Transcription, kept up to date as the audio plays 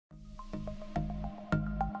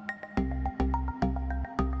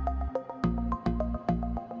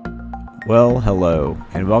Well, hello,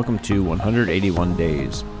 and welcome to 181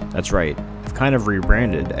 Days. That's right, I've kind of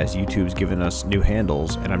rebranded as YouTube's given us new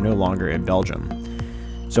handles and I'm no longer in Belgium.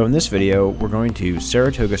 So in this video, we're going to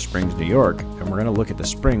Saratoga Springs, New York, and we're going to look at the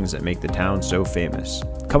springs that make the town so famous.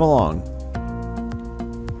 Come along!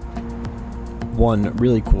 One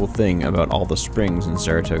really cool thing about all the springs in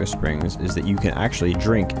Saratoga Springs is that you can actually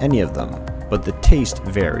drink any of them, but the taste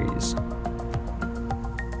varies.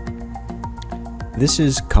 This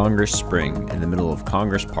is Congress Spring in the middle of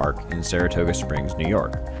Congress Park in Saratoga Springs, New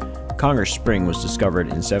York. Congress Spring was discovered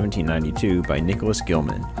in 1792 by Nicholas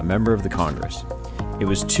Gilman, a member of the Congress. It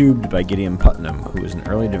was tubed by Gideon Putnam, who was an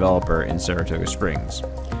early developer in Saratoga Springs.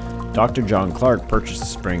 Dr. John Clark purchased the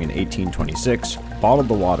spring in 1826, bottled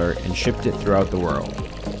the water, and shipped it throughout the world.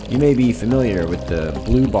 You may be familiar with the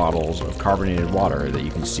blue bottles of carbonated water that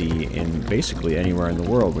you can see in basically anywhere in the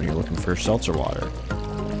world when you're looking for seltzer water.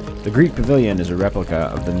 The Greek Pavilion is a replica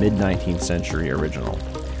of the mid-19th century original.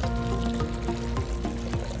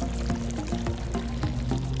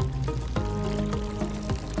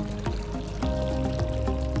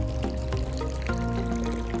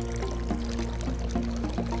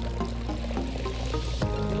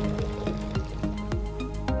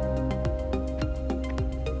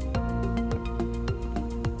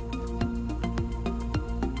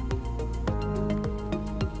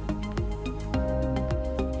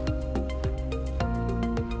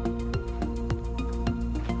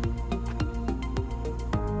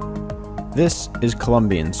 This is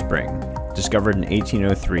Columbian Spring, discovered in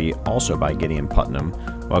 1803 also by Gideon Putnam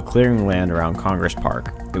while clearing land around Congress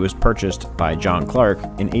Park. It was purchased by John Clark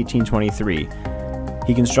in 1823.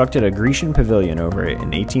 He constructed a Grecian pavilion over it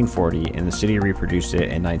in 1840 and the city reproduced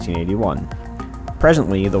it in 1981.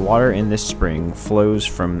 Presently, the water in this spring flows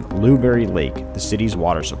from Louberry Lake, the city's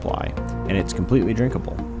water supply, and it's completely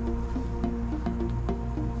drinkable.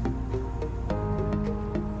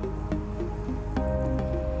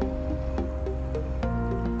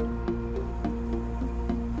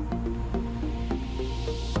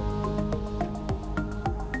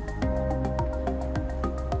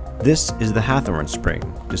 This is the Hathorne Spring,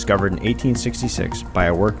 discovered in 1866 by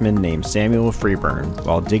a workman named Samuel Freeburn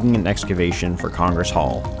while digging an excavation for Congress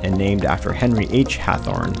Hall, and named after Henry H.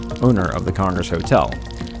 Hathorne, owner of the Congress Hotel.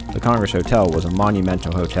 The Congress Hotel was a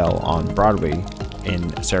monumental hotel on Broadway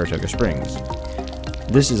in Saratoga Springs.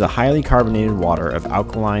 This is a highly carbonated water of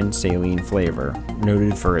alkaline saline flavor,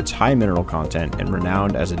 noted for its high mineral content and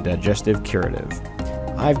renowned as a digestive curative.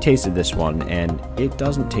 I've tasted this one and it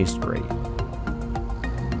doesn't taste great.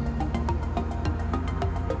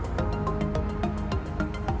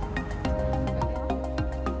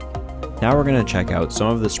 Now we're going to check out some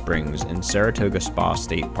of the springs in Saratoga Spa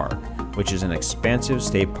State Park, which is an expansive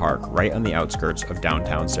state park right on the outskirts of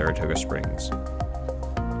downtown Saratoga Springs.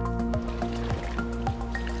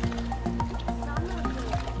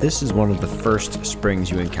 This is one of the first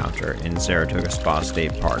springs you encounter in Saratoga Spa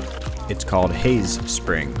State Park. It's called Hayes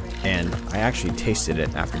Spring, and I actually tasted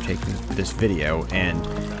it after taking this video, and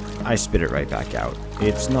I spit it right back out.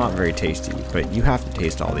 It's not very tasty, but you have to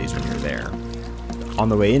taste all these when you're there. On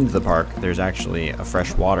the way into the park, there's actually a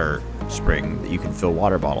freshwater spring that you can fill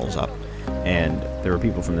water bottles up, and there were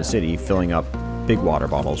people from the city filling up big water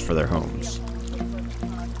bottles for their homes.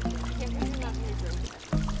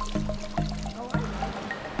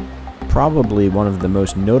 Probably one of the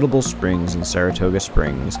most notable springs in Saratoga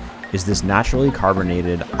Springs is this naturally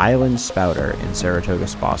carbonated island spouter in Saratoga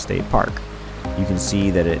Spa State Park. You can see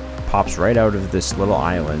that it pops right out of this little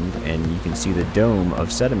island, and you can see the dome of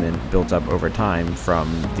sediment built up over time from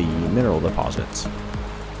the mineral deposits.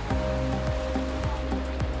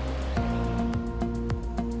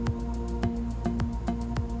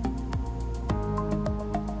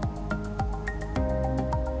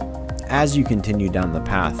 As you continue down the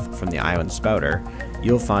path from the island spouter,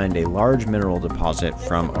 you'll find a large mineral deposit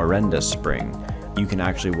from Orenda Spring. You can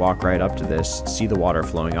actually walk right up to this, see the water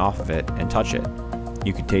flowing off of it, and touch it.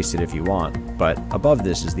 You can taste it if you want, but above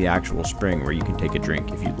this is the actual spring where you can take a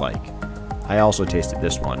drink if you'd like. I also tasted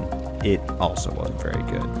this one. It also wasn't very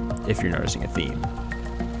good, if you're noticing a theme.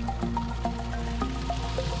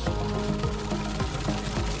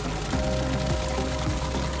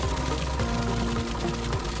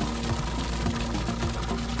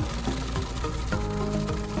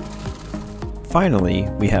 Finally,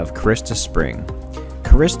 we have Carista Spring.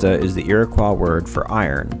 Carista is the Iroquois word for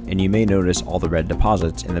iron, and you may notice all the red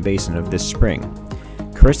deposits in the basin of this spring.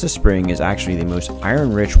 Carista Spring is actually the most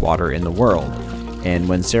iron-rich water in the world, and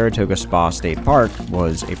when Saratoga Spa State Park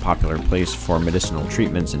was a popular place for medicinal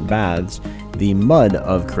treatments and baths, the mud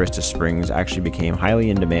of Carista Springs actually became highly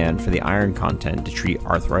in demand for the iron content to treat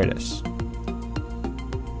arthritis.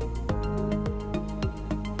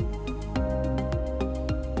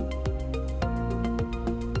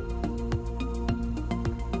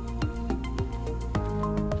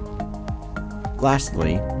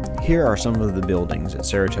 Lastly, here are some of the buildings at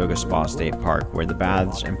Saratoga State Park where the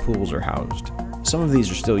baths and pools are housed. Some of these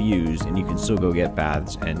are still used and you can still go get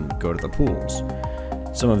baths and go to the pools.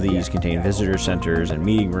 Some of these contain visitor centers and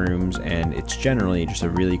meeting rooms, and it's generally just a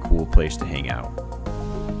really cool place to hang out.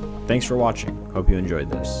 Thanks for watching. Hope you enjoyed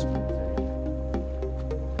this.